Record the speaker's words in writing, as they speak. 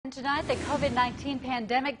Tonight, the COVID-19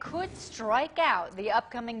 pandemic could strike out the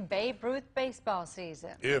upcoming Babe Ruth baseball season.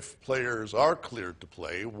 If players are cleared to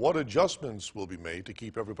play, what adjustments will be made to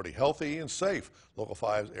keep everybody healthy and safe? Local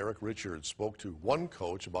 5's Eric Richards spoke to one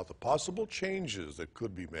coach about the possible changes that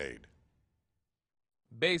could be made.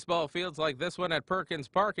 Baseball fields like this one at Perkins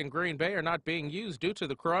Park in Green Bay are not being used due to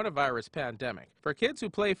the coronavirus pandemic. For kids who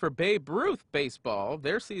play for Babe Ruth Baseball,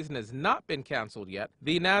 their season has not been canceled yet.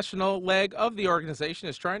 The national leg of the organization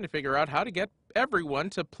is trying to figure out how to get everyone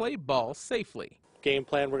to play ball safely. Game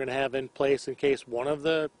plan we're going to have in place in case one of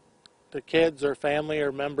the kids or family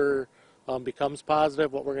or member becomes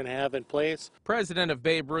positive, what we're going to have in place. President of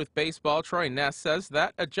Babe Ruth Baseball, Troy Ness, says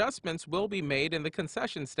that adjustments will be made in the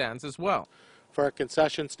concession stands as well. For a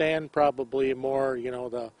concession stand, probably more,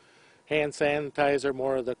 the hand sanitizer,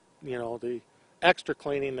 more of the, the extra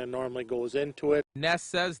cleaning that normally goes into it. Ness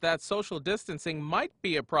says that social distancing might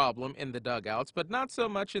be a problem in the dugouts, but not so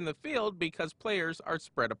much in the field because players are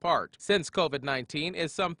spread apart. Since COVID-19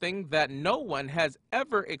 is something that no one has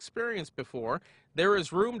ever experienced before, there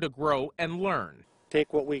is room to grow and learn.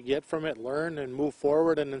 Take what we get from it, learn, and move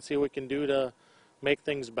forward, and then see what we can do to make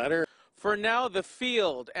things better. For now, the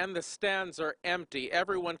field and the stands are empty.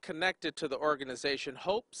 Everyone connected to the organization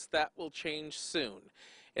hopes that will change soon.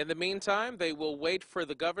 In the meantime, they will wait for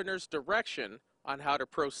the governor's direction on how to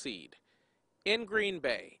proceed. In Green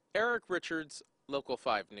Bay, Eric Richards, Local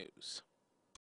 5 News.